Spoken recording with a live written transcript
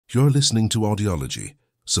You're listening to Audiology.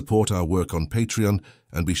 Support our work on Patreon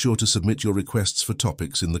and be sure to submit your requests for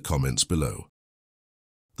topics in the comments below.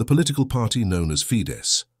 The political party known as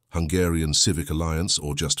Fidesz, Hungarian Civic Alliance,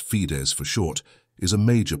 or just Fidesz for short, is a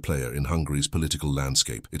major player in Hungary's political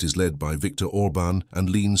landscape. It is led by Viktor Orbán and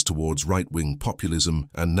leans towards right-wing populism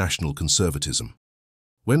and national conservatism.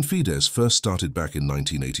 When Fidesz first started back in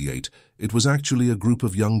 1988, it was actually a group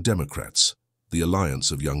of young Democrats, the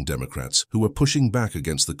Alliance of Young Democrats, who were pushing back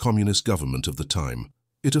against the communist government of the time.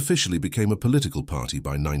 It officially became a political party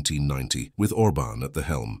by 1990, with Orbán at the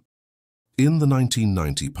helm. In the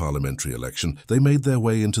 1990 parliamentary election, they made their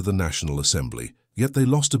way into the National Assembly, yet they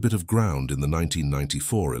lost a bit of ground in the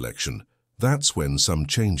 1994 election. That's when some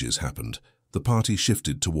changes happened. The party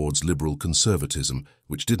shifted towards liberal conservatism,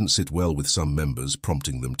 which didn't sit well with some members,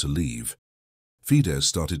 prompting them to leave. Fidesz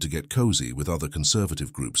started to get cozy with other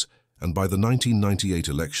conservative groups, and by the 1998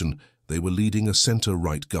 election, they were leading a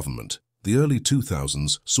center-right government. The early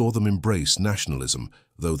 2000s saw them embrace nationalism,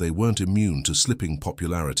 though they weren't immune to slipping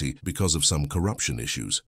popularity because of some corruption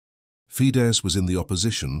issues. Fidesz was in the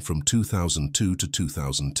opposition from 2002 to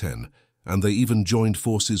 2010, and they even joined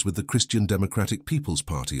forces with the Christian Democratic People's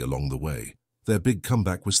Party along the way. Their big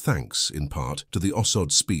comeback was thanks, in part, to the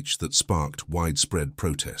Oszod speech that sparked widespread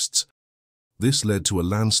protests. This led to a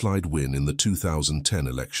landslide win in the 2010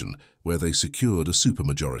 election, where they secured a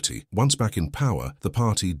supermajority. Once back in power, the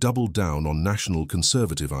party doubled down on national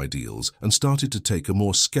conservative ideals and started to take a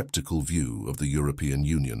more skeptical view of the European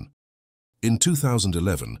Union. In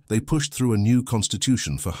 2011, they pushed through a new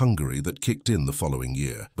constitution for Hungary that kicked in the following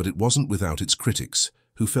year, but it wasn't without its critics,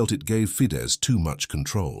 who felt it gave Fidesz too much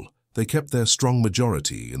control. They kept their strong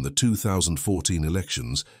majority in the 2014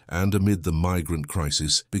 elections and, amid the migrant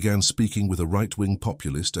crisis, began speaking with a right-wing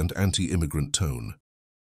populist and anti-immigrant tone.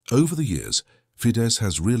 Over the years, Fidesz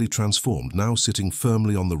has really transformed, now sitting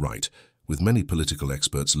firmly on the right, with many political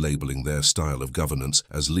experts labeling their style of governance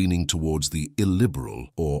as leaning towards the illiberal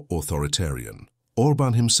or authoritarian.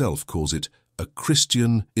 Orbán himself calls it a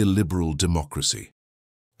Christian illiberal democracy.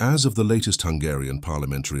 As of the latest Hungarian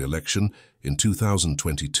parliamentary election in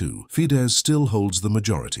 2022, Fidesz still holds the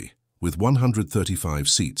majority, with 135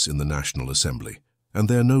 seats in the National Assembly. And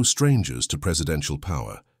they're no strangers to presidential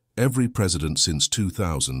power. Every president since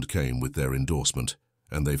 2000 came with their endorsement,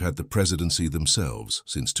 and they've had the presidency themselves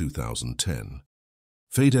since 2010.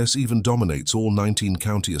 Fidesz even dominates all 19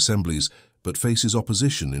 county assemblies, but faces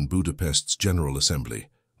opposition in Budapest's General Assembly.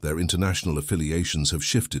 Their international affiliations have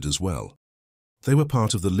shifted as well. They were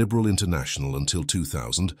part of the Liberal International until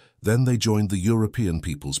 2000, then they joined the European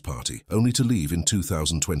People's Party, only to leave in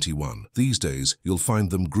 2021. These days, you'll find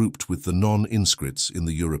them grouped with the non-inscrits in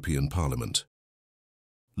the European Parliament.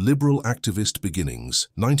 Liberal activist beginnings,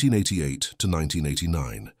 1988 to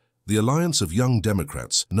 1989. The Alliance of Young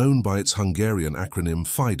Democrats, known by its Hungarian acronym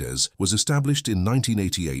Fidesz, was established in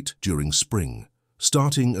 1988 during spring.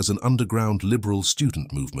 Starting as an underground liberal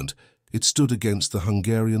student movement, it stood against the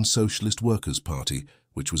Hungarian Socialist Workers' Party,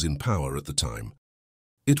 which was in power at the time.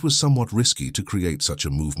 It was somewhat risky to create such a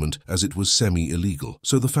movement as it was semi-illegal,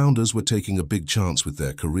 so the founders were taking a big chance with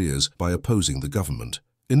their careers by opposing the government.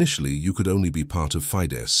 Initially, you could only be part of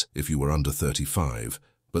Fidesz if you were under 35,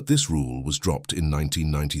 but this rule was dropped in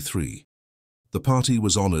 1993. The party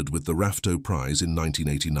was honored with the Rafto Prize in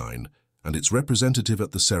 1989, and its representative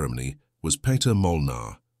at the ceremony was Péter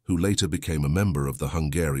Molnár, who later became a member of the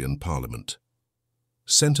Hungarian parliament.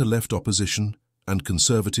 Centre-left opposition and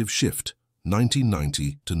conservative shift,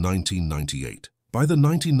 1990 to 1998. By the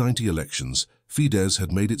 1990 elections, Fidesz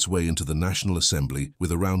had made its way into the National Assembly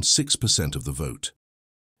with around 6% of the vote.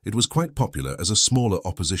 It was quite popular as a smaller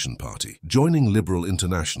opposition party. Joining Liberal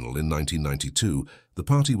International in 1992, the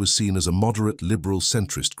party was seen as a moderate liberal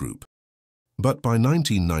centrist group. But by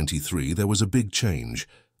 1993, there was a big change.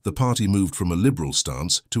 The party moved from a liberal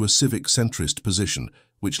stance to a civic centrist position,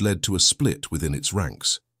 which led to a split within its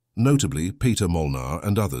ranks. Notably, Péter Molnár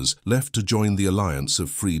and others left to join the Alliance of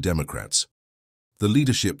Free Democrats. The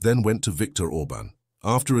leadership then went to Viktor Orbán.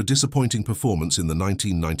 After a disappointing performance in the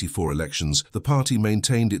 1994 elections, the party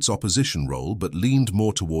maintained its opposition role but leaned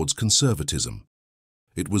more towards conservatism.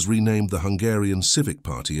 It was renamed the Hungarian Civic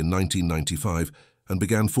Party in 1995 and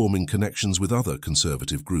began forming connections with other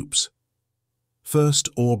conservative groups. First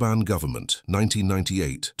Orbán government,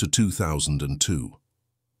 1998 to 2002.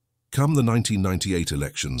 Come the 1998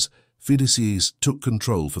 elections, Fidesz took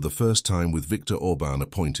control for the first time with Viktor Orbán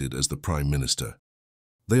appointed as the Prime Minister.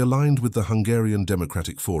 They aligned with the Hungarian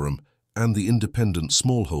Democratic Forum and the Independent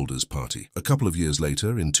Smallholders Party. A couple of years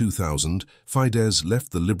later, in 2000, Fidesz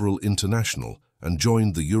left the Liberal International and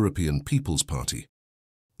joined the European People's Party.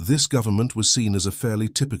 This government was seen as a fairly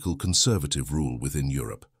typical conservative rule within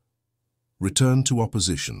Europe. Return to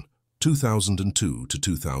opposition, 2002 to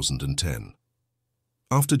 2010.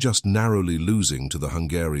 After just narrowly losing to the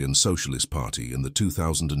Hungarian Socialist Party in the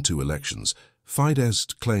 2002 elections,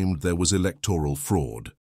 Fidesz claimed there was electoral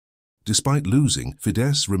fraud. Despite losing,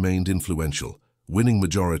 Fidesz remained influential, winning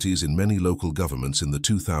majorities in many local governments in the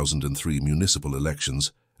 2003 municipal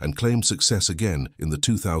elections and claimed success again in the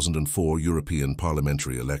 2004 European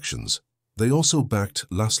parliamentary elections. They also backed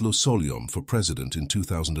László Solyom for president in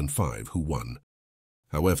 2005, who won.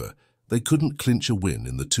 However, they couldn't clinch a win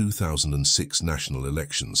in the 2006 national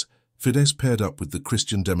elections. Fidesz paired up with the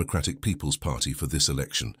Christian Democratic People's Party for this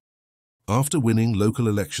election. After winning local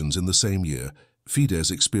elections in the same year,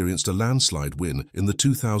 Fidesz experienced a landslide win in the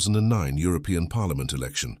 2009 European Parliament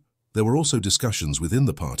election. There were also discussions within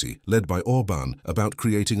the party, led by Orbán, about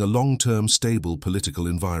creating a long-term stable political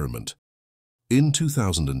environment. In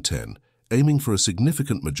 2010, aiming for a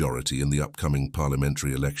significant majority in the upcoming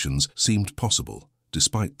parliamentary elections seemed possible,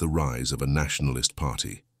 despite the rise of a nationalist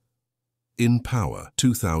party. In power,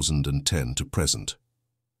 2010 to present.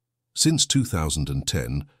 Since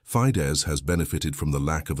 2010, Fidesz has benefited from the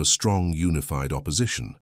lack of a strong, unified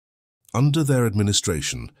opposition. Under their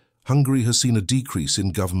administration, Hungary has seen a decrease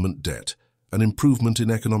in government debt, an improvement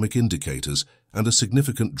in economic indicators, and a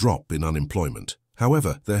significant drop in unemployment.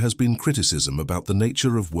 However, there has been criticism about the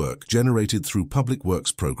nature of work generated through public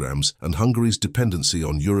works programs and Hungary's dependency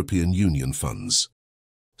on European Union funds.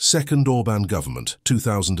 Second Orbán government,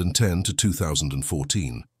 2010 to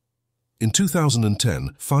 2014. In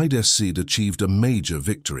 2010, Fidesz achieved a major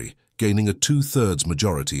victory, gaining a two-thirds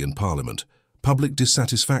majority in parliament. Public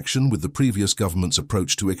dissatisfaction with the previous government's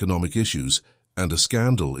approach to economic issues and a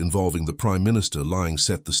scandal involving the Prime Minister lying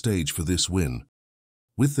set the stage for this win.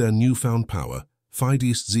 With their newfound power,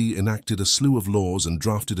 Fidesz enacted a slew of laws and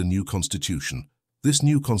drafted a new constitution. This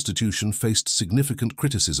new constitution faced significant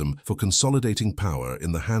criticism for consolidating power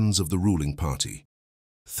in the hands of the ruling party.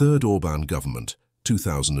 Third Orbán government,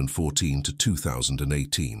 2014 to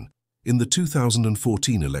 2018. In the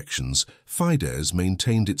 2014 elections, Fidesz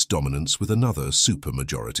maintained its dominance with another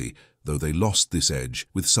supermajority, though they lost this edge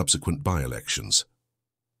with subsequent by-elections.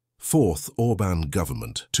 Fourth Orbán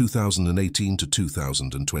government, 2018 to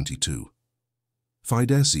 2022.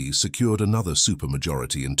 Fidesz secured another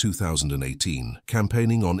supermajority in 2018,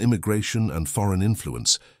 campaigning on immigration and foreign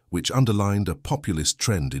influence, which underlined a populist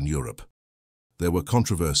trend in Europe. There were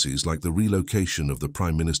controversies like the relocation of the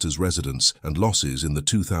Prime Minister's residence and losses in the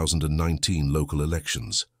 2019 local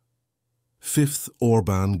elections. Fifth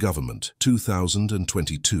Orbán government,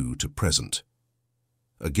 2022 to present.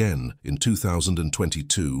 Again, in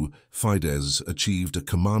 2022, Fidesz achieved a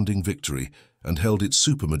commanding victory and held its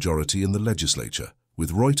supermajority in the legislature,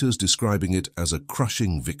 with Reuters describing it as a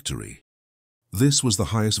crushing victory. This was the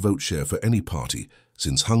highest vote share for any party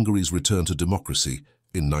since Hungary's return to democracy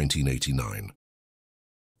in 1989.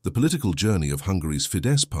 The political journey of Hungary's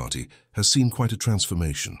Fidesz party has seen quite a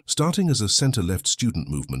transformation. Starting as a centre-left student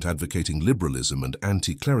movement advocating liberalism and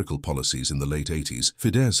anti-clerical policies in the late 80s,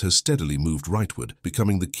 Fidesz has steadily moved rightward,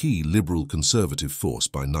 becoming the key liberal conservative force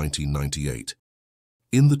by 1998.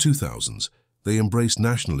 In the 2000s, they embraced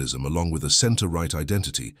nationalism along with a centre-right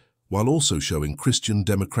identity, while also showing Christian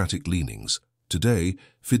democratic leanings. Today,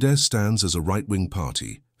 Fidesz stands as a right-wing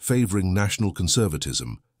party, favouring national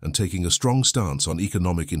conservatism and taking a strong stance on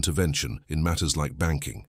economic intervention in matters like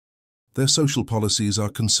banking. Their social policies are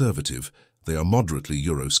conservative, they are moderately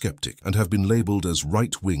Eurosceptic, and have been labelled as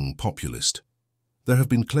right-wing populist. There have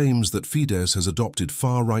been claims that Fidesz has adopted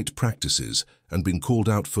far-right practices and been called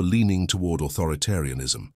out for leaning toward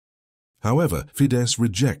authoritarianism. However, Fidesz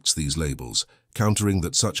rejects these labels, countering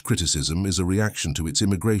that such criticism is a reaction to its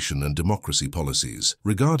immigration and democracy policies.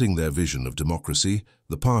 Regarding their vision of democracy,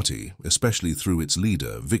 the party, especially through its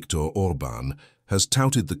leader, Viktor Orbán, has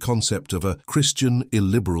touted the concept of a Christian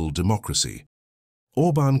illiberal democracy.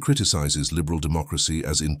 Orbán criticizes liberal democracy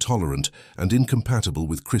as intolerant and incompatible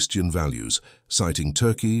with Christian values, citing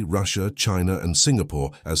Turkey, Russia, China, and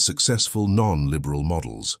Singapore as successful non-liberal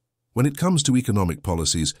models. When it comes to economic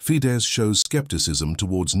policies, Fidesz shows skepticism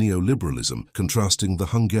towards neoliberalism, contrasting the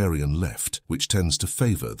Hungarian left, which tends to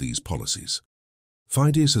favor these policies.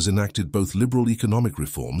 Fidesz has enacted both liberal economic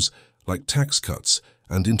reforms, like tax cuts,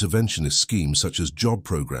 and interventionist schemes such as job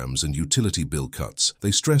programs and utility bill cuts.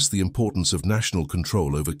 They stress the importance of national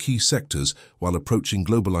control over key sectors while approaching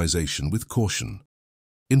globalization with caution.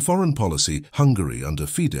 In foreign policy, Hungary under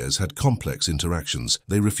Fidesz had complex interactions.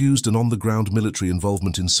 They refused an on-the-ground military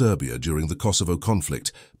involvement in Serbia during the Kosovo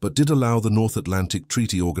conflict, but did allow the North Atlantic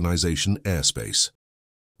Treaty Organization airspace.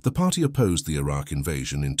 The party opposed the Iraq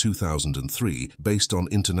invasion in 2003 based on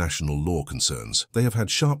international law concerns. They have had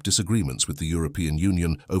sharp disagreements with the European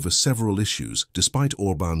Union over several issues, despite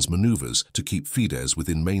Orbán's maneuvers to keep Fidesz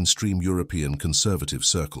within mainstream European conservative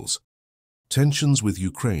circles. Tensions with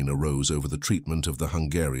Ukraine arose over the treatment of the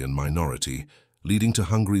Hungarian minority, leading to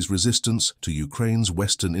Hungary's resistance to Ukraine's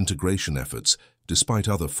Western integration efforts, despite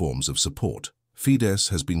other forms of support. Fidesz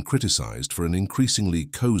has been criticized for an increasingly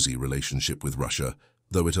cozy relationship with Russia,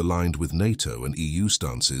 though it aligned with NATO and EU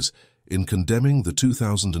stances in condemning the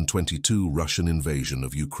 2022 Russian invasion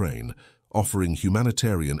of Ukraine, offering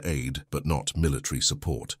humanitarian aid but not military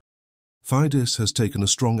support. Fidesz has taken a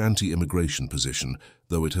strong anti-immigration position,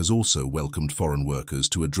 though it has also welcomed foreign workers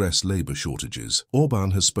to address labor shortages.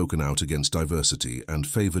 Orbán has spoken out against diversity and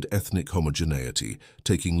favored ethnic homogeneity,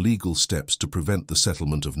 taking legal steps to prevent the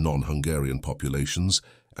settlement of non-Hungarian populations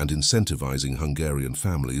and incentivizing Hungarian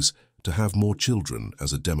families to have more children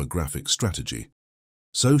as a demographic strategy.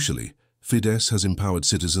 Socially, Fidesz has empowered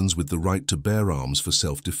citizens with the right to bear arms for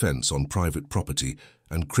self-defense on private property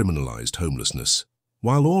and criminalized homelessness.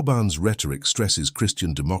 While Orbán's rhetoric stresses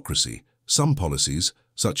Christian democracy, some policies,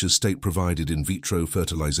 such as state-provided in vitro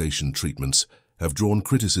fertilization treatments, have drawn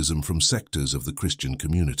criticism from sectors of the Christian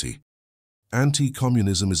community.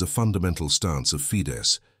 Anti-communism is a fundamental stance of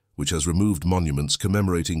Fidesz, which has removed monuments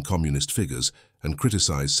commemorating communist figures and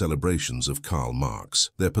criticized celebrations of Karl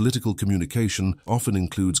Marx. Their political communication often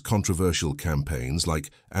includes controversial campaigns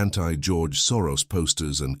like anti-George Soros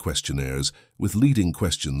posters and questionnaires with leading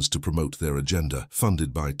questions to promote their agenda,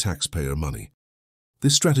 funded by taxpayer money.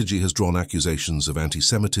 This strategy has drawn accusations of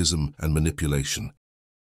anti-Semitism and manipulation.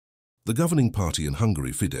 The governing party in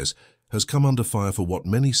Hungary, Fidesz, has come under fire for what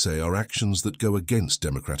many say are actions that go against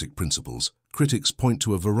democratic principles. Critics point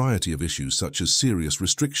to a variety of issues such as serious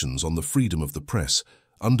restrictions on the freedom of the press,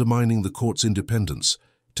 undermining the court's independence,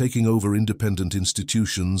 taking over independent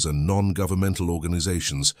institutions and non-governmental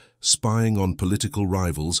organizations, spying on political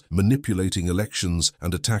rivals, manipulating elections,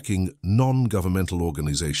 and attacking non-governmental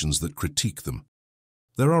organizations that critique them.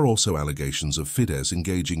 There are also allegations of Fidesz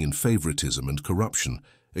engaging in favoritism and corruption,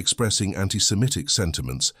 expressing anti-Semitic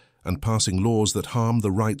sentiments, and passing laws that harm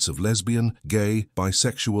the rights of lesbian, gay,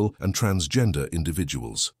 bisexual, and transgender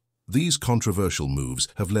individuals. These controversial moves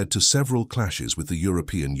have led to several clashes with the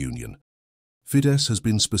European Union. Fidesz has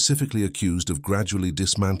been specifically accused of gradually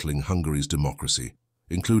dismantling Hungary's democracy,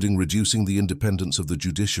 including reducing the independence of the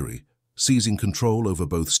judiciary, seizing control over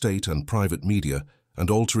both state and private media, and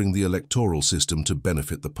altering the electoral system to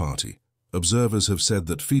benefit the party. Observers have said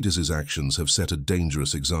that Fidesz's actions have set a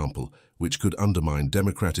dangerous example, which could undermine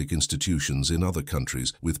democratic institutions in other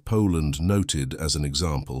countries, with Poland noted as an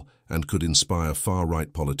example, and could inspire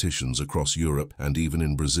far-right politicians across Europe and even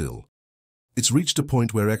in Brazil. It's reached a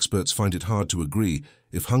point where experts find it hard to agree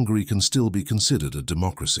if Hungary can still be considered a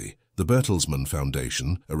democracy. The Bertelsmann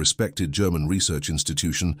Foundation, a respected German research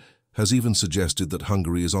institution, has even suggested that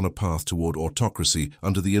Hungary is on a path toward autocracy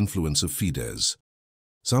under the influence of Fidesz.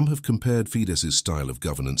 Some have compared Fidesz's style of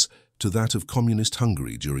governance to that of communist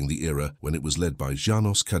Hungary during the era when it was led by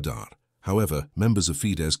János Kadar. However, members of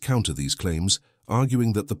Fidesz counter these claims,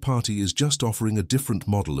 arguing that the party is just offering a different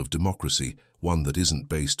model of democracy, one that isn't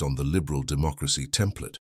based on the liberal democracy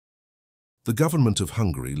template. The government of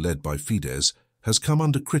Hungary, led by Fidesz, has come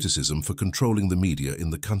under criticism for controlling the media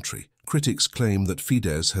in the country. Critics claim that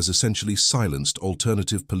Fidesz has essentially silenced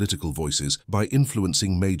alternative political voices by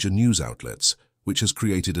influencing major news outlets, which has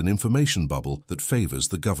created an information bubble that favors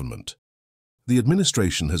the government. The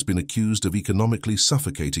administration has been accused of economically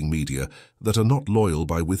suffocating media that are not loyal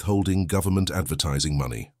by withholding government advertising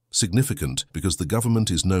money. Significant because the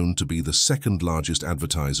government is known to be the second largest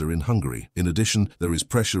advertiser in Hungary. In addition, there is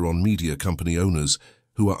pressure on media company owners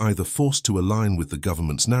who are either forced to align with the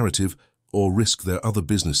government's narrative or risk their other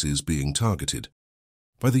businesses being targeted.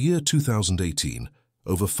 By the year 2018,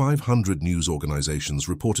 over 500 news organizations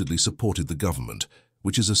reportedly supported the government,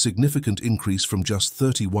 which is a significant increase from just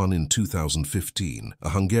 31 in 2015. A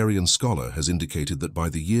Hungarian scholar has indicated that by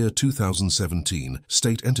the year 2017,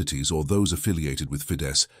 state entities or those affiliated with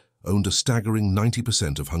Fidesz owned a staggering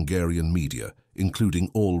 90% of Hungarian media, including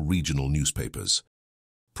all regional newspapers.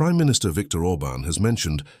 Prime Minister Viktor Orbán has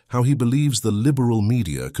mentioned how he believes the liberal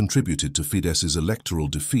media contributed to Fidesz's electoral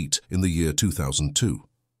defeat in the year 2002.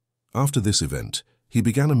 After this event, he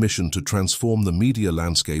began a mission to transform the media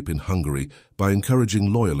landscape in Hungary by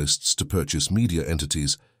encouraging loyalists to purchase media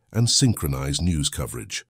entities and synchronize news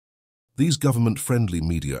coverage. These government-friendly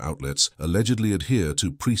media outlets allegedly adhere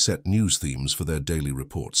to preset news themes for their daily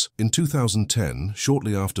reports. In 2010,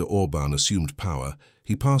 shortly after Orbán assumed power,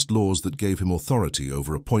 he passed laws that gave him authority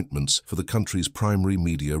over appointments for the country's primary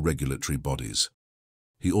media regulatory bodies.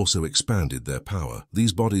 He also expanded their power.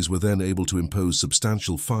 These bodies were then able to impose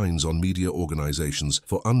substantial fines on media organizations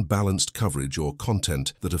for unbalanced coverage or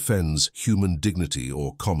content that offends human dignity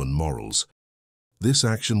or common morals. This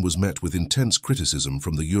action was met with intense criticism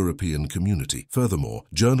from the European community. Furthermore,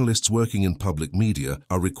 journalists working in public media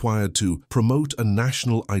are required to promote a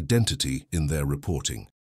national identity in their reporting.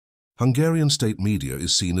 Hungarian state media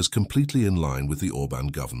is seen as completely in line with the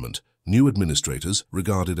Orbán government. New administrators,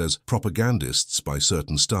 regarded as propagandists by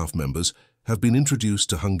certain staff members, have been introduced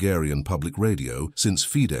to Hungarian public radio since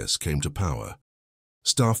Fidesz came to power.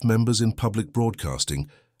 Staff members in public broadcasting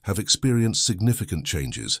have experienced significant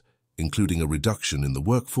changes, including a reduction in the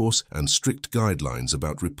workforce and strict guidelines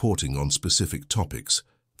about reporting on specific topics.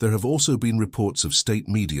 There have also been reports of state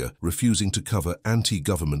media refusing to cover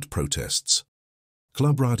anti-government protests.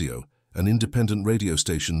 Club Radio, an independent radio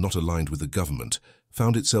station not aligned with the government,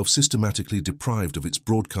 found itself systematically deprived of its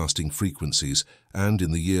broadcasting frequencies and,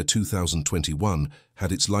 in the year 2021,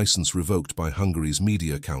 had its license revoked by Hungary's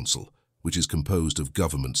Media Council, which is composed of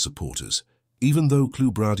government supporters. Even though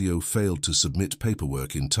Club Radio failed to submit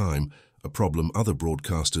paperwork in time, a problem other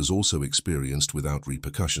broadcasters also experienced without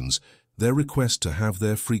repercussions, their request to have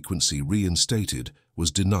their frequency reinstated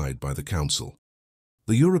was denied by the Council.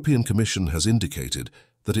 The European Commission has indicated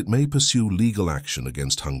that it may pursue legal action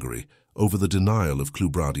against Hungary over the denial of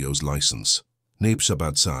Club Radio's license.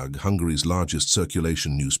 Népszabadság, Hungary's largest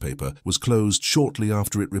circulation newspaper, was closed shortly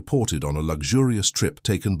after it reported on a luxurious trip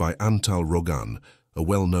taken by Antal Rogan, a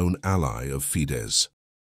well-known ally of Fidesz.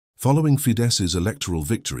 Following Fidesz's electoral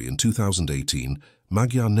victory in 2018,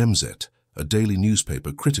 Magyar Nemzet, a daily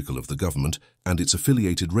newspaper critical of the government and its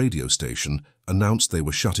affiliated radio station, announced they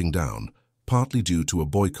were shutting down, partly due to a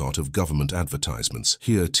boycott of government advertisements.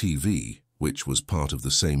 Here TV, which was part of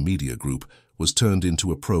the same media group, was turned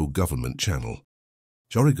into a pro-government channel.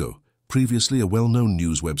 Jorigo, previously a well-known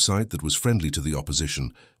news website that was friendly to the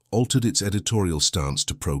opposition, altered its editorial stance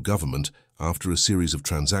to pro-government after a series of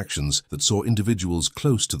transactions that saw individuals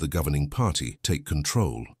close to the governing party take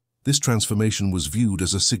control. This transformation was viewed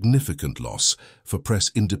as a significant loss for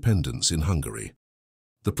press independence in Hungary.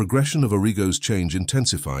 The progression of Origo's change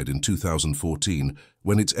intensified in 2014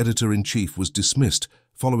 when its editor-in-chief was dismissed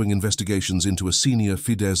following investigations into a senior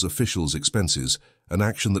Fidesz official's expenses, an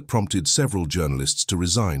action that prompted several journalists to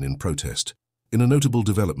resign in protest. In a notable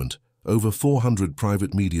development, over 400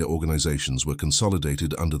 private media organizations were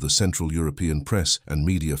consolidated under the Central European Press and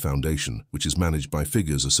Media Foundation, which is managed by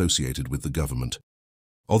figures associated with the government.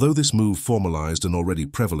 Although this move formalized an already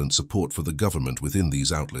prevalent support for the government within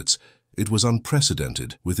these outlets, it was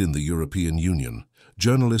unprecedented within the European Union.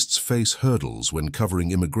 Journalists face hurdles when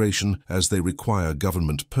covering immigration as they require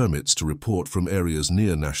government permits to report from areas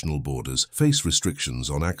near national borders, face restrictions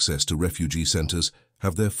on access to refugee centers,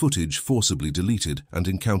 have their footage forcibly deleted, and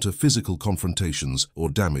encounter physical confrontations or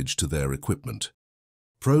damage to their equipment.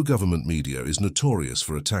 Pro-government media is notorious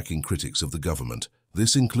for attacking critics of the government.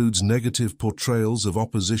 This includes negative portrayals of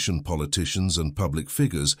opposition politicians and public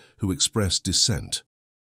figures who express dissent.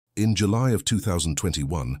 In July of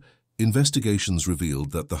 2021, investigations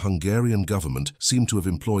revealed that the Hungarian government seemed to have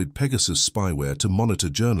employed Pegasus spyware to monitor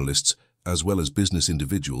journalists as well as business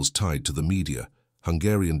individuals tied to the media.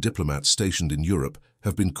 Hungarian diplomats stationed in Europe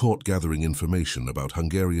have been caught gathering information about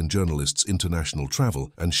Hungarian journalists' international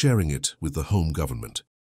travel and sharing it with the home government.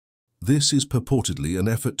 This is purportedly an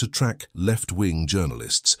effort to track left-wing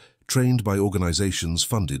journalists trained by organizations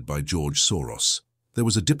funded by George Soros. There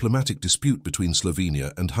was a diplomatic dispute between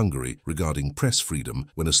Slovenia and Hungary regarding press freedom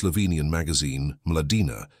when a Slovenian magazine,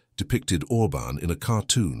 Mladina, depicted Orbán in a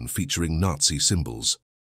cartoon featuring Nazi symbols.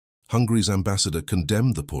 Hungary's ambassador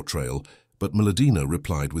condemned the portrayal, but Mladina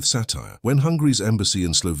replied with satire. When Hungary's embassy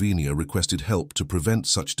in Slovenia requested help to prevent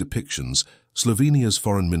such depictions, Slovenia's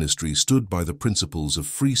foreign ministry stood by the principles of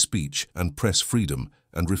free speech and press freedom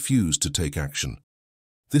and refused to take action.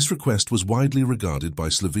 This request was widely regarded by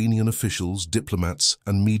Slovenian officials, diplomats,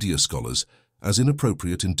 and media scholars as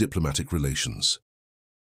inappropriate in diplomatic relations.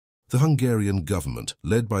 The Hungarian government,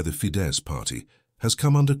 led by the Fidesz party, has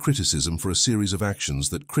come under criticism for a series of actions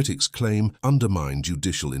that critics claim undermine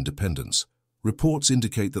judicial independence. Reports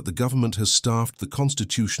indicate that the government has staffed the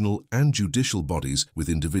constitutional and judicial bodies with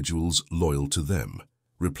individuals loyal to them,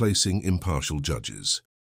 replacing impartial judges.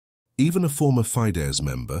 Even a former Fidesz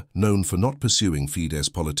member, known for not pursuing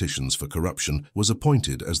Fidesz politicians for corruption, was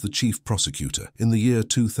appointed as the chief prosecutor. In the year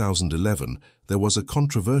 2011, there was a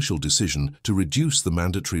controversial decision to reduce the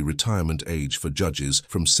mandatory retirement age for judges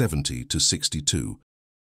from 70 to 62.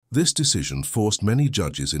 This decision forced many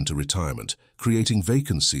judges into retirement, creating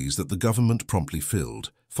vacancies that the government promptly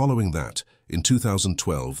filled. Following that, in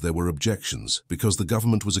 2012 there were objections because the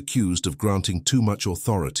government was accused of granting too much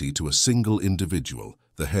authority to a single individual,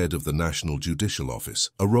 the head of the National Judicial Office,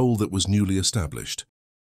 a role that was newly established.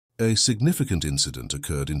 A significant incident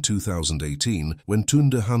occurred in 2018 when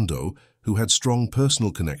Tunde Hando, who had strong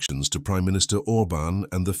personal connections to Prime Minister Orbán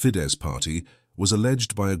and the Fidesz party, was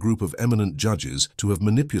alleged by a group of eminent judges to have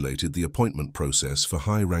manipulated the appointment process for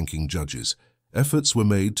high-ranking judges. Efforts were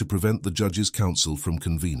made to prevent the Judges' Council from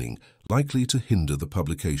convening, likely to hinder the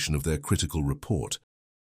publication of their critical report.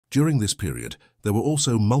 During this period, there were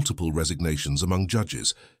also multiple resignations among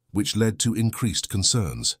judges, which led to increased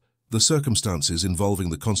concerns. The circumstances involving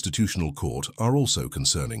the Constitutional Court are also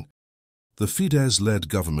concerning. The Fidesz-led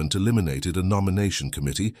government eliminated a nomination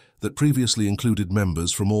committee that previously included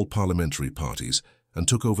members from all parliamentary parties and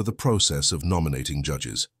took over the process of nominating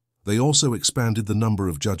judges. They also expanded the number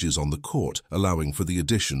of judges on the court, allowing for the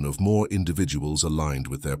addition of more individuals aligned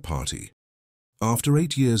with their party. After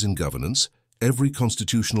 8 years in governance, every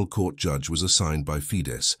Constitutional Court judge was assigned by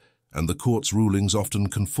Fidesz, and the court's rulings often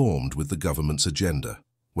conformed with the government's agenda.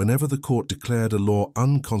 Whenever the court declared a law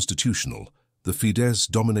unconstitutional, the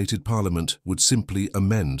Fidesz-dominated parliament would simply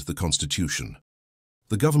amend the constitution.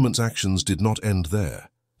 The government's actions did not end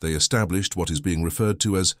there. They established what is being referred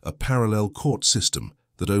to as a parallel court system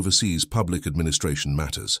that oversees public administration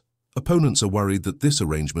matters. Opponents are worried that this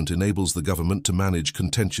arrangement enables the government to manage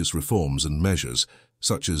contentious reforms and measures,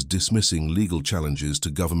 such as dismissing legal challenges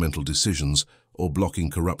to governmental decisions or blocking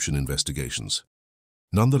corruption investigations.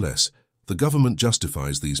 Nonetheless, the government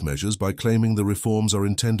justifies these measures by claiming the reforms are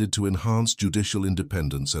intended to enhance judicial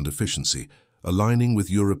independence and efficiency, aligning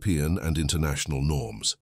with European and international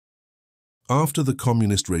norms. After the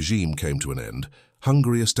communist regime came to an end,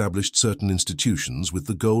 Hungary established certain institutions with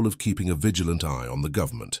the goal of keeping a vigilant eye on the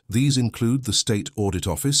government. These include the State Audit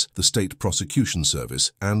Office, the State Prosecution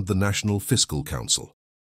Service, and the National Fiscal Council.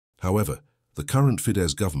 However, the current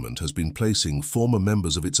Fidesz government has been placing former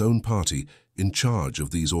members of its own party in charge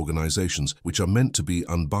of these organizations, which are meant to be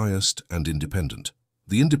unbiased and independent.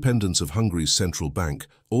 The independence of Hungary's central bank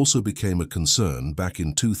also became a concern back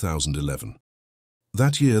in 2011.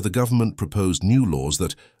 That year, the government proposed new laws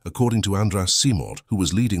that, according to András Simort, who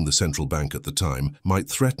was leading the central bank at the time, might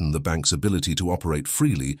threaten the bank's ability to operate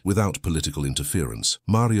freely without political interference.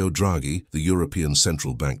 Mario Draghi, the European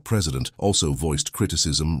Central Bank president, also voiced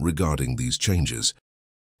criticism regarding these changes.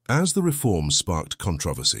 As the reforms sparked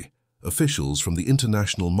controversy, officials from the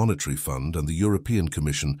International Monetary Fund and the European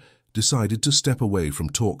Commission decided to step away from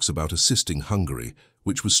talks about assisting Hungary,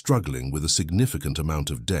 which was struggling with a significant amount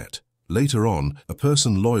of debt. Later on, a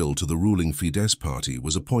person loyal to the ruling Fidesz party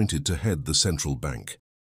was appointed to head the central bank.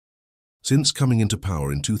 Since coming into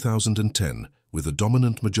power in 2010, with a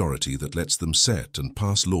dominant majority that lets them set and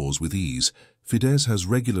pass laws with ease, Fidesz has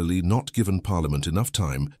regularly not given Parliament enough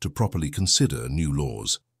time to properly consider new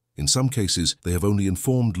laws. In some cases, they have only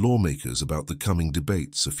informed lawmakers about the coming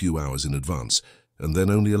debates a few hours in advance, and then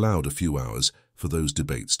only allowed a few hours for those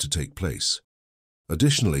debates to take place.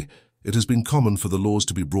 Additionally, it has been common for the laws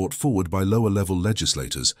to be brought forward by lower-level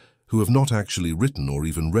legislators who have not actually written or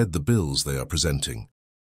even read the bills they are presenting.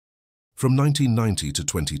 From 1990 to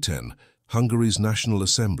 2010, Hungary's National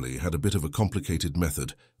Assembly had a bit of a complicated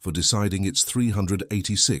method for deciding its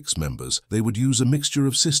 386 members. They would use a mixture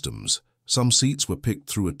of systems. Some seats were picked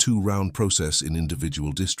through a 2-round process in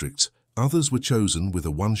individual districts. Others were chosen with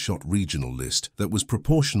a one-shot regional list that was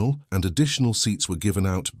proportional, and additional seats were given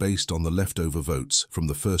out based on the leftover votes from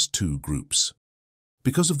the first 2 groups.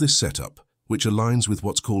 Because of this setup, which aligns with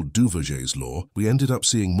what's called Duvernay's law, we ended up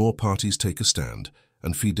seeing more parties take a stand,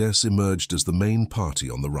 and Fidesz emerged as the main party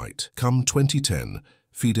on the right. Come 2010,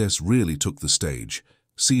 Fidesz really took the stage,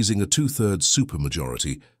 seizing a 2/3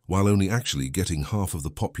 supermajority while only actually getting half of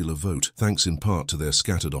the popular vote, thanks in part to their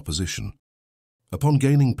scattered opposition. Upon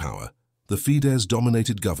gaining power, the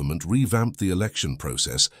Fidesz-dominated government revamped the election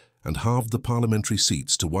process and halved the parliamentary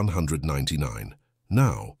seats to 199.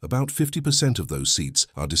 Now, about 50% of those seats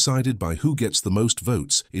are decided by who gets the most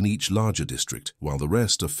votes in each larger district, while the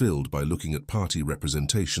rest are filled by looking at party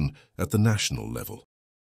representation at the national level.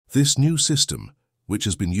 This new system, which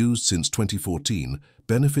has been used since 2014,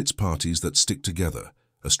 benefits parties that stick together,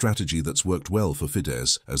 a strategy that's worked well for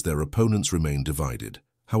Fidesz as their opponents remain divided.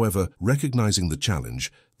 However, recognizing the challenge,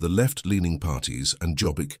 the left-leaning parties and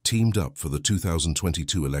Jobbik teamed up for the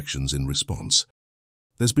 2022 elections in response.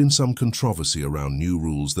 There's been some controversy around new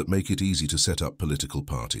rules that make it easy to set up political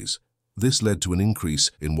parties. This led to an increase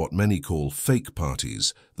in what many call fake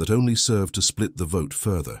parties that only serve to split the vote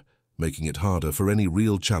further, making it harder for any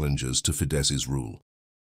real challengers to Fidesz's rule.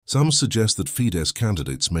 Some suggest that Fidesz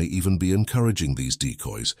candidates may even be encouraging these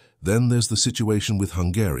decoys. Then there's the situation with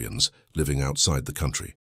Hungarians living outside the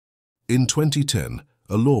country. In 2010,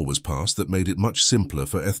 a law was passed that made it much simpler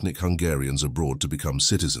for ethnic Hungarians abroad to become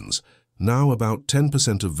citizens. Now about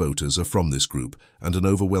 10% of voters are from this group, and an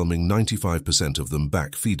overwhelming 95% of them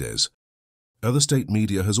back Fidesz. Other state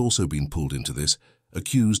media has also been pulled into this,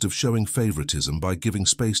 accused of showing favoritism by giving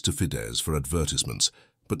space to Fidesz for advertisements,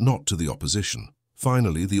 but not to the opposition.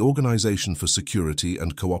 Finally, the Organization for Security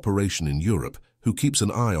and Cooperation in Europe, who keeps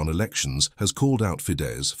an eye on elections, has called out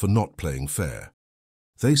Fidesz for not playing fair.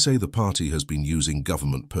 They say the party has been using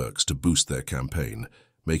government perks to boost their campaign,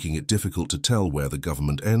 making it difficult to tell where the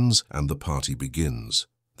government ends and the party begins.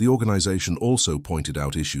 The organization also pointed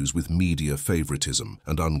out issues with media favoritism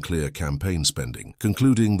and unclear campaign spending,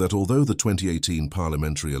 concluding that although the 2018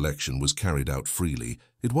 parliamentary election was carried out freely,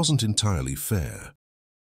 it wasn't entirely fair.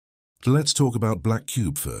 Let's talk about Black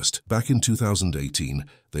Cube first. Back in 2018,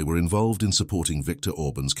 they were involved in supporting Viktor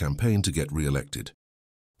Orban's campaign to get re-elected.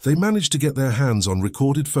 They managed to get their hands on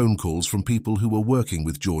recorded phone calls from people who were working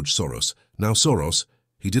with George Soros. Now Soros,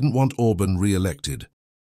 he didn't want Orban re-elected.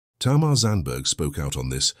 Tamar Zandberg spoke out on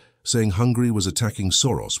this, saying Hungary was attacking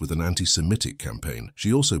Soros with an anti-Semitic campaign.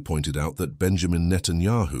 She also pointed out that Benjamin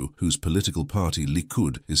Netanyahu, whose political party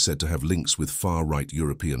Likud is said to have links with far-right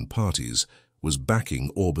European parties, was backing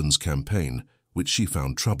Orban's campaign, which she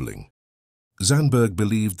found troubling. Zandberg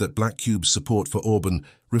believed that Black Cube's support for Orban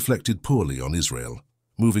reflected poorly on Israel.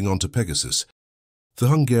 Moving on to Pegasus. The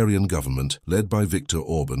Hungarian government, led by Viktor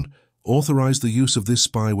Orban, authorized the use of this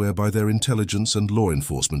spyware by their intelligence and law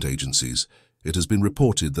enforcement agencies. It has been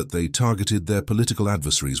reported that they targeted their political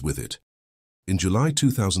adversaries with it. In July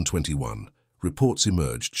 2021, reports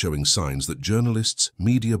emerged showing signs that journalists,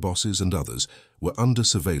 media bosses and others were under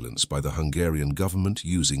surveillance by the Hungarian government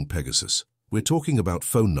using Pegasus. We're talking about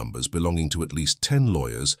phone numbers belonging to at least 10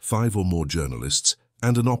 lawyers, 5 or more journalists,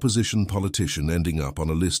 and an opposition politician ending up on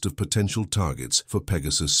a list of potential targets for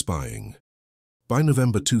Pegasus spying. By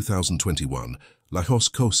November 2021, Lajos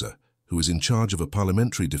Kósa, who is in charge of a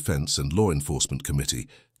parliamentary defense and law enforcement committee,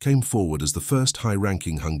 came forward as the first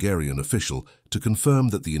high-ranking Hungarian official to confirm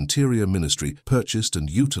that the Interior Ministry purchased and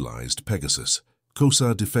utilized Pegasus.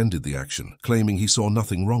 Kósa defended the action, claiming he saw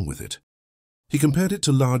nothing wrong with it. He compared it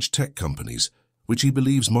to large tech companies, which he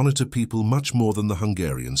believes monitor people much more than the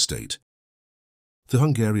Hungarian state. The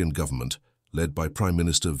Hungarian government, led by Prime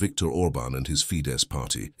Minister Viktor Orban and his Fidesz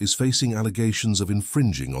party, is facing allegations of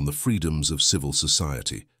infringing on the freedoms of civil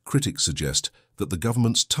society. Critics suggest that the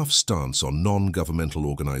government's tough stance on non-governmental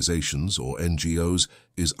organizations, or NGOs,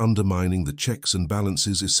 is undermining the checks and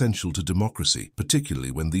balances essential to democracy,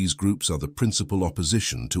 particularly when these groups are the principal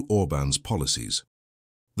opposition to Orban's policies.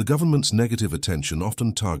 The government's negative attention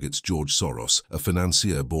often targets George Soros, a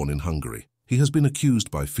financier born in Hungary. He has been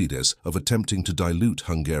accused by Fidesz of attempting to dilute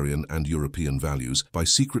Hungarian and European values by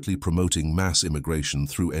secretly promoting mass immigration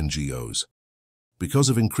through NGOs. Because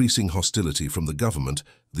of increasing hostility from the government,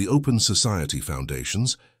 the Open Society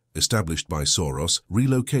Foundations, established by Soros,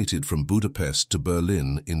 relocated from Budapest to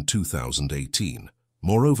Berlin in 2018.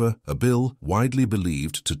 Moreover, a bill widely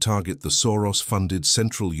believed to target the Soros-funded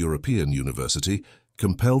Central European University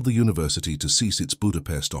compelled the university to cease its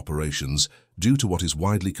Budapest operations due to what is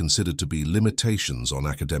widely considered to be limitations on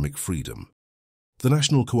academic freedom. The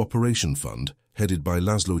National Cooperation Fund, headed by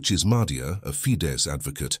Laszlo Csizmadia, a Fidesz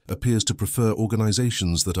advocate, appears to prefer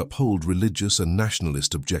organizations that uphold religious and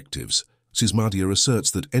nationalist objectives. Csizmadia asserts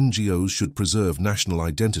that NGOs should preserve national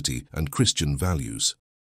identity and Christian values.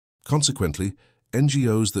 Consequently,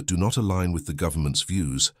 NGOs that do not align with the government's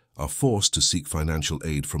views are forced to seek financial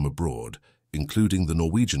aid from abroad, including the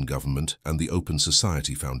Norwegian government and the Open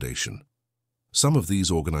Society Foundation. Some of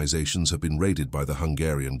these organizations have been raided by the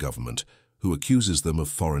Hungarian government, who accuses them of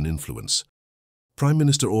foreign influence. Prime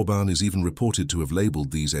Minister Orban is even reported to have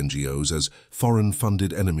labeled these NGOs as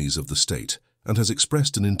foreign-funded enemies of the state and has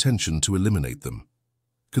expressed an intention to eliminate them.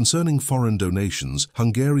 Concerning foreign donations,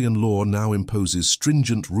 Hungarian law now imposes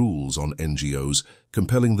stringent rules on NGOs,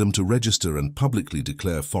 compelling them to register and publicly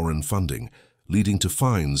declare foreign funding, leading to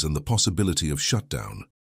fines and the possibility of shutdown.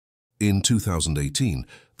 In 2018,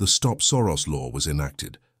 the Stop Soros law was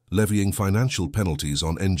enacted, levying financial penalties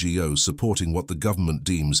on NGOs supporting what the government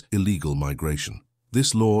deems illegal migration.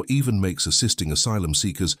 This law even makes assisting asylum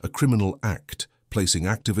seekers a criminal act, placing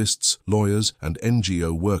activists, lawyers, and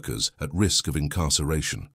NGO workers at risk of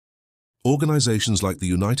incarceration. Organizations like the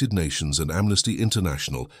United Nations and Amnesty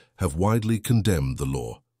International have widely condemned the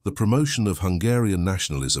law. The promotion of Hungarian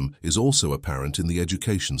nationalism is also apparent in the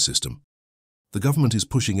education system. The government is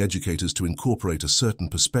pushing educators to incorporate a certain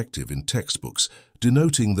perspective in textbooks,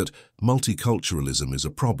 denoting that multiculturalism is a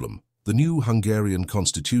problem. The new Hungarian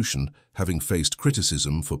constitution, having faced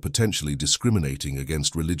criticism for potentially discriminating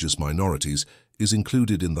against religious minorities, is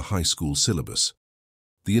included in the high school syllabus.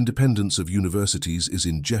 The independence of universities is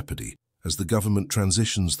in jeopardy as the government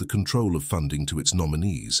transitions the control of funding to its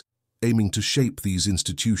nominees, aiming to shape these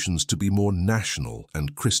institutions to be more national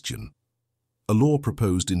and Christian. A law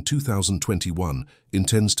proposed in 2021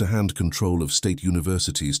 intends to hand control of state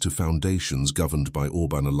universities to foundations governed by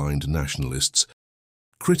Orbán-aligned nationalists.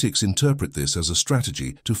 Critics interpret this as a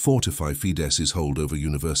strategy to fortify Fidesz's hold over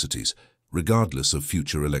universities, regardless of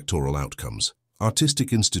future electoral outcomes.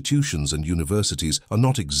 Artistic institutions and universities are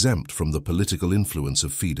not exempt from the political influence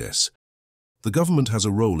of Fidesz. The government has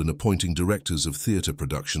a role in appointing directors of theatre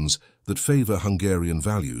productions that favor Hungarian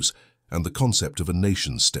values and the concept of a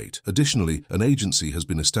nation-state. Additionally, an agency has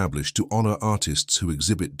been established to honor artists who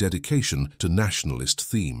exhibit dedication to nationalist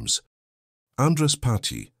themes. András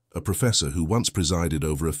Pátyi, a professor who once presided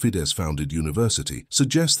over a Fidesz-founded university,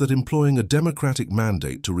 suggests that employing a democratic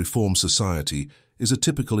mandate to reform society is a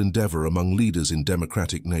typical endeavor among leaders in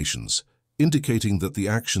democratic nations, indicating that the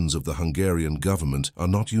actions of the Hungarian government are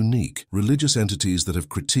not unique. Religious entities that have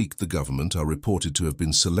critiqued the government are reported to have been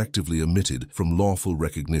selectively omitted from lawful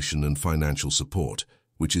recognition and financial support,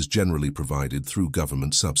 which is generally provided through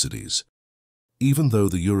government subsidies. Even though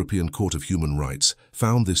the European Court of Human Rights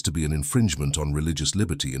found this to be an infringement on religious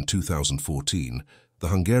liberty in 2014, the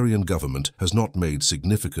Hungarian government has not made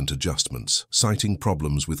significant adjustments, citing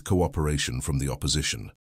problems with cooperation from the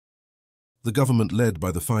opposition. The government led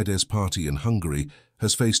by the Fidesz party in Hungary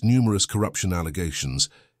has faced numerous corruption allegations,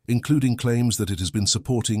 including claims that it has been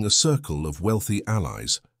supporting a circle of wealthy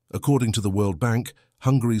allies. According to the World Bank,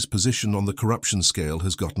 Hungary's position on the corruption scale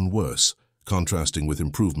has gotten worse, contrasting with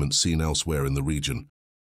improvements seen elsewhere in the region.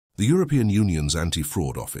 The European Union's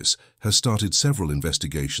Anti-Fraud Office has started several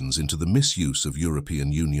investigations into the misuse of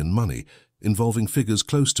European Union money, involving figures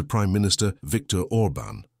close to Prime Minister Viktor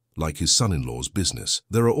Orbán, like his son-in-law's business.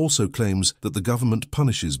 There are also claims that the government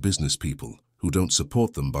punishes business people who don't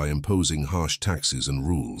support them by imposing harsh taxes and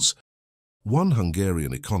rules. One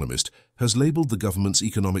Hungarian economist has labeled the government's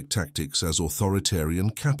economic tactics as authoritarian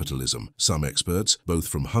capitalism. Some experts, both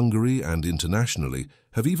from Hungary and internationally,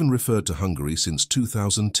 have even referred to Hungary since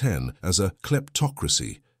 2010 as a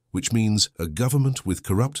kleptocracy, which means a government with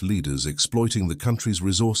corrupt leaders exploiting the country's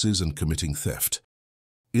resources and committing theft.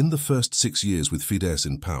 In the first 6 years with Fidesz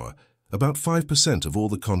in power, about 5% of all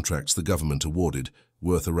the contracts the government awarded,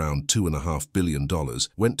 worth around $2.5 billion,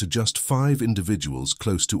 went to just 5 individuals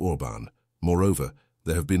close to Orbán. Moreover,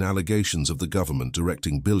 there have been allegations of the government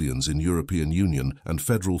directing billions in European Union and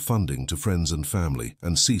federal funding to friends and family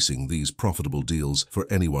and ceasing these profitable deals for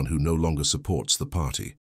anyone who no longer supports the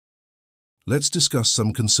party. Let's discuss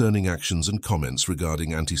some concerning actions and comments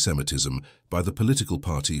regarding anti-Semitism by the political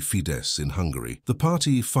party Fidesz in Hungary. The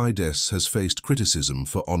party Fidesz has faced criticism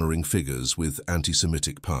for honoring figures with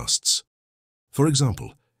anti-Semitic pasts. For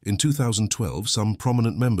example, in 2012, some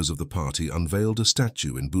prominent members of the party unveiled a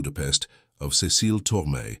statue in Budapest of Cécile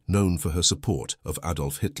Tormé, known for her support of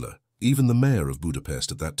Adolf Hitler. Even the mayor of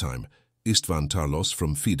Budapest at that time, István Tarlós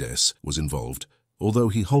from Fidesz, was involved, although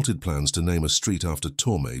he halted plans to name a street after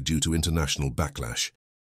Tormé due to international backlash.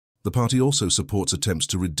 The party also supports attempts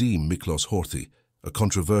to redeem Miklós Horthy, a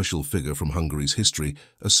controversial figure from Hungary's history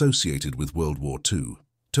associated with World War II.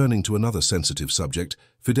 Turning to another sensitive subject,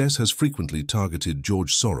 Fidesz has frequently targeted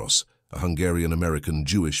George Soros, a Hungarian-American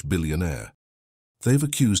Jewish billionaire. They've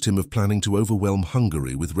accused him of planning to overwhelm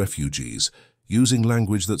Hungary with refugees, using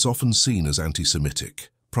language that's often seen as anti-Semitic.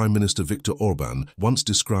 Prime Minister Viktor Orbán once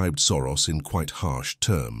described Soros in quite harsh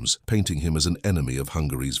terms, painting him as an enemy of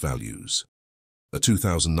Hungary's values. A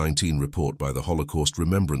 2019 report by the Holocaust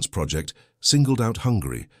Remembrance Project singled out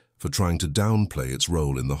Hungary for trying to downplay its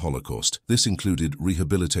role in the Holocaust. This included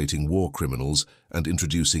rehabilitating war criminals and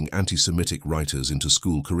introducing anti-Semitic writers into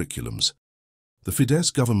school curriculums. The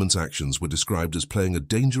Fidesz government's actions were described as playing a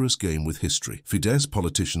dangerous game with history. Fidesz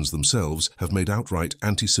politicians themselves have made outright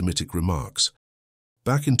anti-Semitic remarks.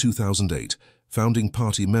 Back in 2008, founding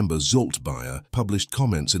party member Zsolt Bayer published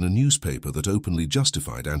comments in a newspaper that openly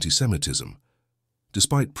justified anti-Semitism.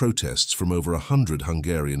 Despite protests from over 100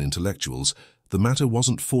 Hungarian intellectuals, the matter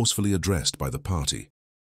wasn't forcefully addressed by the party.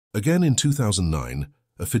 Again in 2009,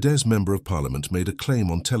 a Fidesz member of parliament made a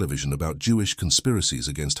claim on television about Jewish conspiracies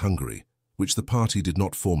against Hungary, which the party did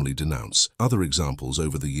not formally denounce. Other examples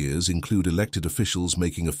over the years include elected officials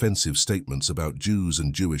making offensive statements about Jews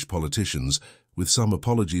and Jewish politicians, with some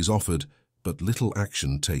apologies offered, but little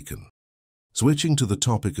action taken. Switching to the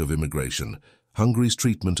topic of immigration, Hungary's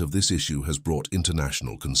treatment of this issue has brought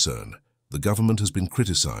international concern. The government has been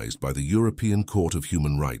criticized by the European Court of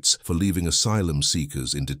Human Rights for leaving asylum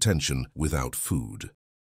seekers in detention without food.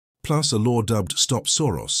 Plus, a law dubbed Stop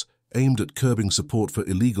Soros, aimed at curbing support for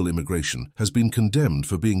illegal immigration, has been condemned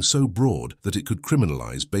for being so broad that it could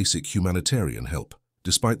criminalize basic humanitarian help.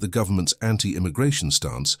 Despite the government's anti-immigration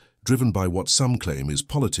stance, driven by what some claim is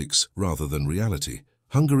politics rather than reality,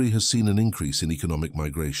 Hungary has seen an increase in economic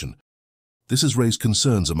migration. This has raised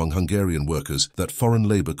concerns among Hungarian workers that foreign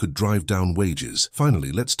labor could drive down wages.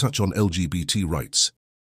 Finally, let's touch on LGBT rights.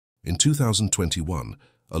 In 2021,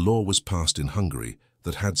 a law was passed in Hungary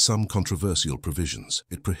that had some controversial provisions.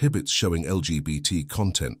 It prohibits showing LGBT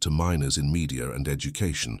content to minors in media and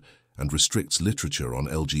education and restricts literature on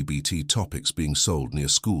LGBT topics being sold near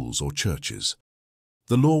schools or churches.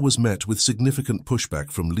 The law was met with significant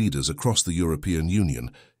pushback from leaders across the European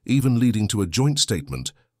Union, even leading to a joint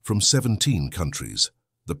statement from 17 countries.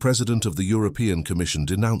 The President of the European Commission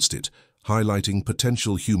denounced it, highlighting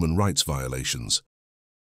potential human rights violations.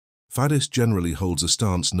 Fidesz generally holds a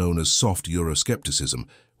stance known as soft Euroscepticism,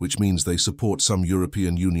 which means they support some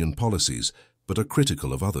European Union policies, but are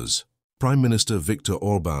critical of others. Prime Minister Viktor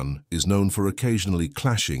Orbán is known for occasionally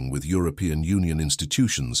clashing with European Union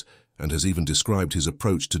institutions and has even described his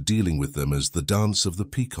approach to dealing with them as the dance of the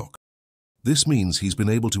peacock. This means he's been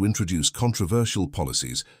able to introduce controversial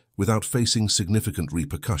policies without facing significant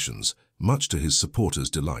repercussions, much to his supporters'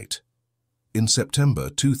 delight. In September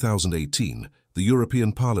 2018, the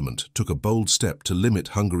European Parliament took a bold step to limit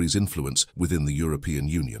Hungary's influence within the European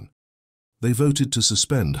Union. They voted to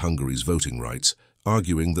suspend Hungary's voting rights,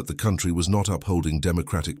 arguing that the country was not upholding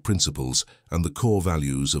democratic principles and the core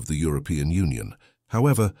values of the European Union.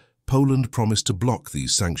 However, Poland promised to block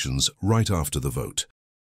these sanctions right after the vote.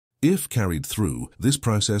 If carried through, this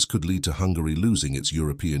process could lead to Hungary losing its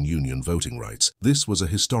European Union voting rights. This was a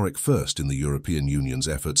historic first in the European Union's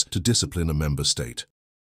efforts to discipline a member state.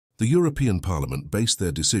 The European Parliament based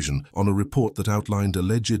their decision on a report that outlined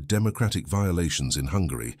alleged democratic violations in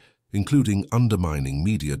Hungary, including undermining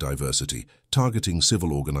media diversity, targeting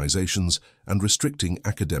civil organizations, and restricting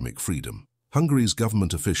academic freedom. Hungary's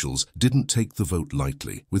government officials didn't take the vote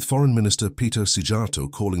lightly, with Foreign Minister Péter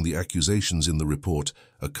Szijjártó calling the accusations in the report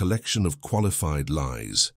a collection of qualified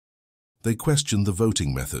lies. They questioned the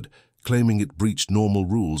voting method, claiming it breached normal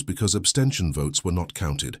rules because abstention votes were not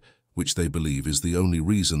counted, which they believe is the only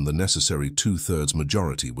reason the necessary two-thirds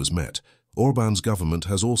majority was met. Orbán's government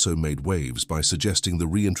has also made waves by suggesting the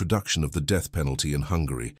reintroduction of the death penalty in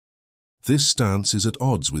Hungary. This stance is at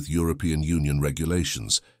odds with European Union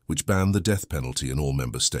regulations, which ban the death penalty in all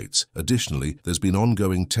member states. Additionally, there's been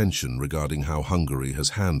ongoing tension regarding how Hungary has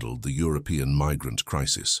handled the European migrant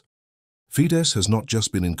crisis. Fidesz has not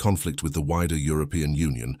just been in conflict with the wider European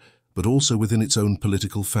Union, but also within its own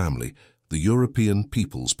political family, the European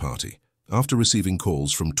People's Party. After receiving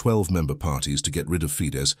calls from 12 member parties to get rid of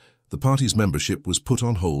Fidesz, the party's membership was put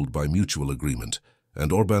on hold by mutual agreement,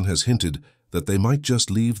 and Orbán has hinted that they might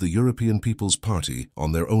just leave the European People's Party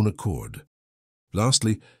on their own accord.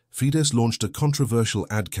 Lastly, Fidesz launched a controversial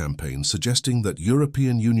ad campaign suggesting that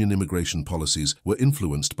European Union immigration policies were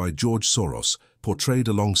influenced by George Soros, portrayed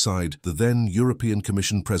alongside the then European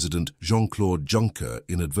Commission President Jean-Claude Juncker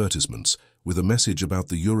in advertisements, with a message about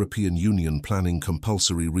the European Union planning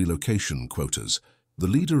compulsory relocation quotas. The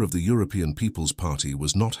leader of the European People's Party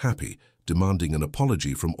was not happy, demanding an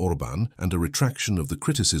apology from Orbán and a retraction of the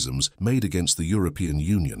criticisms made against the European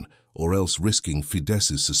Union, or else risking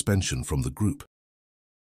Fidesz's suspension from the group.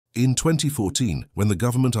 In 2014, when the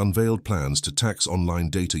government unveiled plans to tax online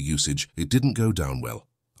data usage, it didn't go down well.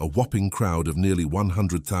 A whopping crowd of nearly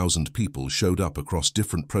 100,000 people showed up across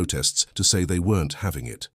different protests to say they weren't having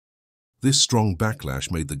it. This strong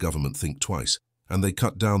backlash made the government think twice, and they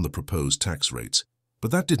cut down the proposed tax rates.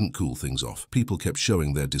 But that didn't cool things off. People kept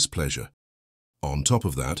showing their displeasure. On top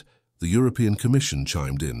of that, the European Commission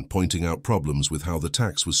chimed in, pointing out problems with how the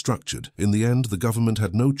tax was structured. In the end, the government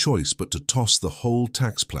had no choice but to toss the whole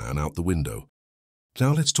tax plan out the window.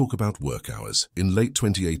 Now let's talk about work hours. In late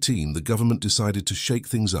 2018, the government decided to shake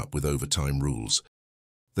things up with overtime rules.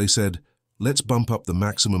 They said, let's bump up the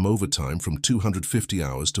maximum overtime from 250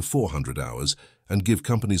 hours to 400 hours and give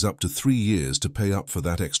companies up to 3 years to pay up for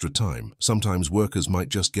that extra time. Sometimes workers might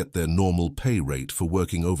just get their normal pay rate for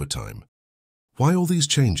working overtime. Why all these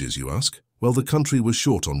changes, you ask? Well, the country was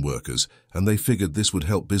short on workers, and they figured this would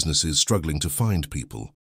help businesses struggling to find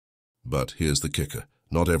people. But here's the kicker.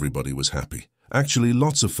 Not everybody was happy. Actually,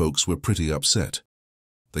 lots of folks were pretty upset.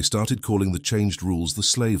 They started calling the changed rules the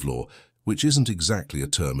slave law, which isn't exactly a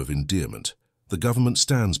term of endearment. The government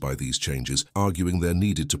stands by these changes, arguing they're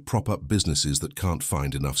needed to prop up businesses that can't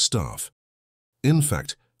find enough staff. In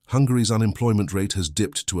fact, Hungary's unemployment rate has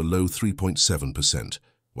dipped to a low 3.7%,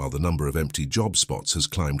 while the number of empty job spots has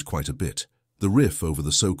climbed quite a bit. The riff over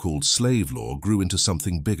the so-called slave law grew into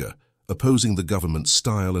something bigger, opposing the government's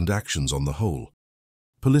style and actions on the whole.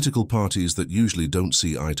 Political parties that usually don't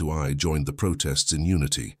see eye to eye joined the protests in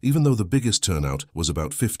unity. Even though the biggest turnout was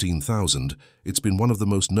about 15,000, it's been one of the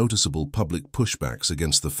most noticeable public pushbacks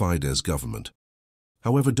against the Fidesz government.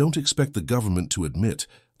 However, don't expect the government to admit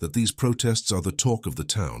that these protests are the talk of the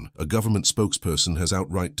town. A government spokesperson has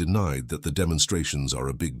outright denied that the demonstrations are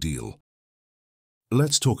a big deal.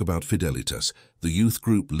 Let's talk about Fidelitas, the youth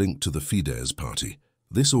group linked to the Fidesz party.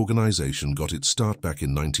 This organization got its start back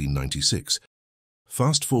in 1996.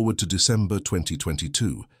 Fast forward to December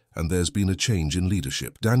 2022, and there's been a change in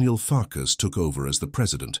leadership. Daniel Farkas took over as the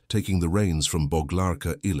president, taking the reins from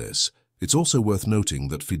Boglarka Iles. It's also worth noting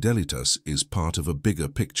that Fidelitas is part of a bigger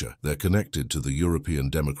picture. They're connected to the European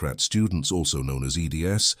Democrat Students, also known as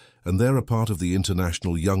EDS, and they're a part of the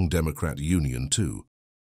International Young Democrat Union too.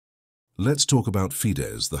 Let's talk about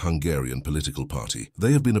Fidesz, the Hungarian political party.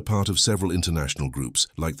 They have been a part of several international groups,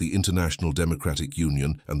 like the International Democratic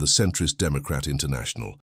Union and the Centrist Democrat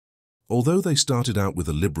International. Although they started out with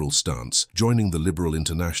a liberal stance, joining the Liberal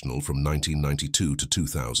International from 1992 to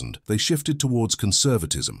 2000, they shifted towards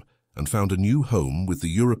conservatism and found a new home with the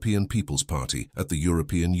European People's Party at the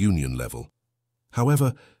European Union level.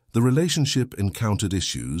 However, the relationship encountered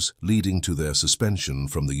issues, leading to their suspension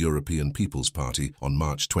from the European People's Party on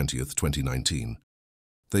March 20, 2019.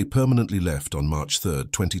 They permanently left on March 3,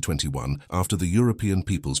 2021, after the European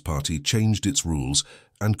People's Party changed its rules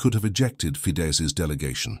and could have ejected Fidesz's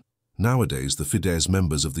delegation. Nowadays, the Fidesz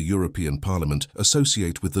members of the European Parliament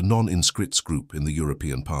associate with the non-inscrits group in the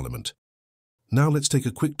European Parliament. Now let's take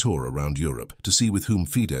a quick tour around Europe to see with whom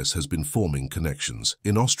Fidesz has been forming connections.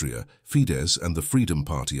 In Austria, Fidesz and the Freedom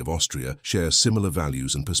Party of Austria share similar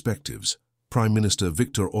values and perspectives. Prime Minister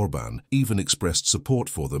Viktor Orbán even expressed support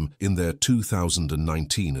for them in their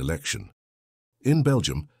 2019 election. In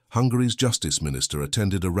Belgium, Hungary's Justice Minister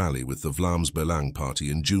attended a rally with the Vlaams Belang Party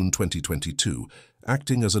in June 2022,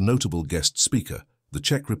 acting as a notable guest speaker. The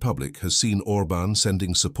Czech Republic has seen Orbán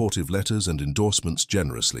sending supportive letters and endorsements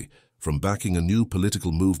generously, from backing a new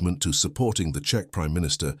political movement to supporting the Czech Prime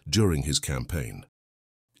Minister during his campaign.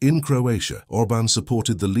 In Croatia, Orbán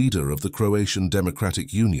supported the leader of the Croatian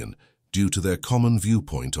Democratic Union due to their common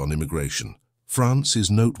viewpoint on immigration. France is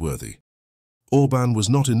noteworthy. Orbán was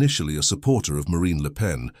not initially a supporter of Marine Le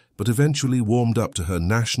Pen, but eventually warmed up to her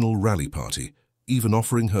National Rally Party, even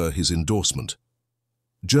offering her his endorsement.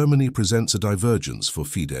 Germany presents a divergence for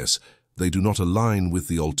Fidesz. They do not align with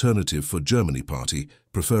the Alternative for Germany party,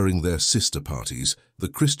 preferring their sister parties, the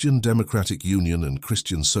Christian Democratic Union and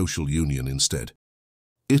Christian Social Union instead.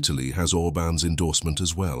 Italy has Orbán's endorsement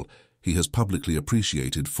as well. He has publicly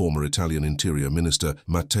appreciated former Italian Interior Minister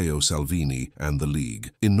Matteo Salvini and the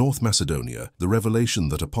League. In North Macedonia, the revelation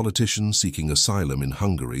that a politician seeking asylum in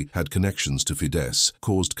Hungary had connections to Fidesz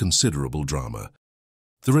caused considerable drama.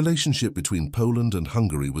 The relationship between Poland and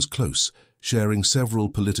Hungary was close, sharing several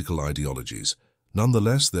political ideologies.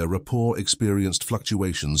 Nonetheless, their rapport experienced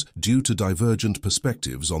fluctuations due to divergent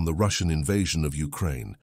perspectives on the Russian invasion of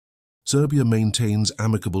Ukraine. Serbia maintains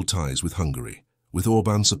amicable ties with Hungary, with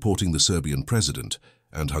Orbán supporting the Serbian president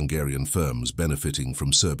and Hungarian firms benefiting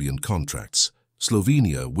from Serbian contracts.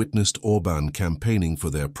 Slovenia witnessed Orbán campaigning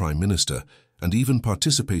for their prime minister and even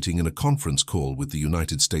participating in a conference call with the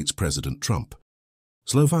United States President Trump.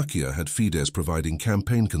 Slovakia had Fidesz providing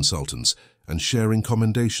campaign consultants and sharing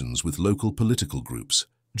commendations with local political groups.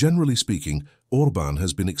 Generally speaking, Orbán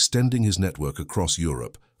has been extending his network across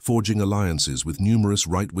Europe, forging alliances with numerous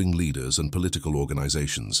right-wing leaders and political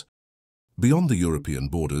organizations. Beyond the European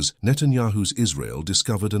borders, Netanyahu's Israel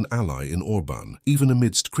discovered an ally in Orbán, even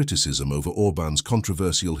amidst criticism over Orbán's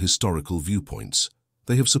controversial historical viewpoints.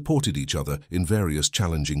 They have supported each other in various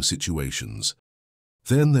challenging situations.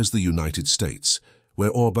 Then there's the United States,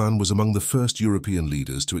 where Orbán was among the first European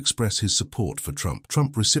leaders to express his support for Trump.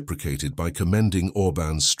 Trump reciprocated by commending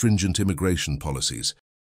Orbán's stringent immigration policies.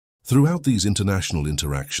 Throughout these international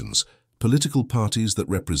interactions, political parties that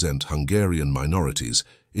represent Hungarian minorities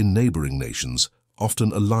in neighboring nations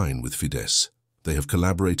often align with Fidesz. They have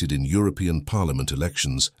collaborated in European Parliament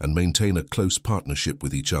elections and maintain a close partnership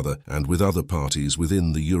with each other and with other parties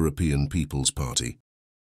within the European People's Party.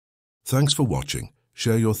 Thanks for watching.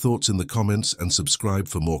 Share your thoughts in the comments and subscribe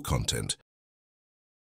for more content.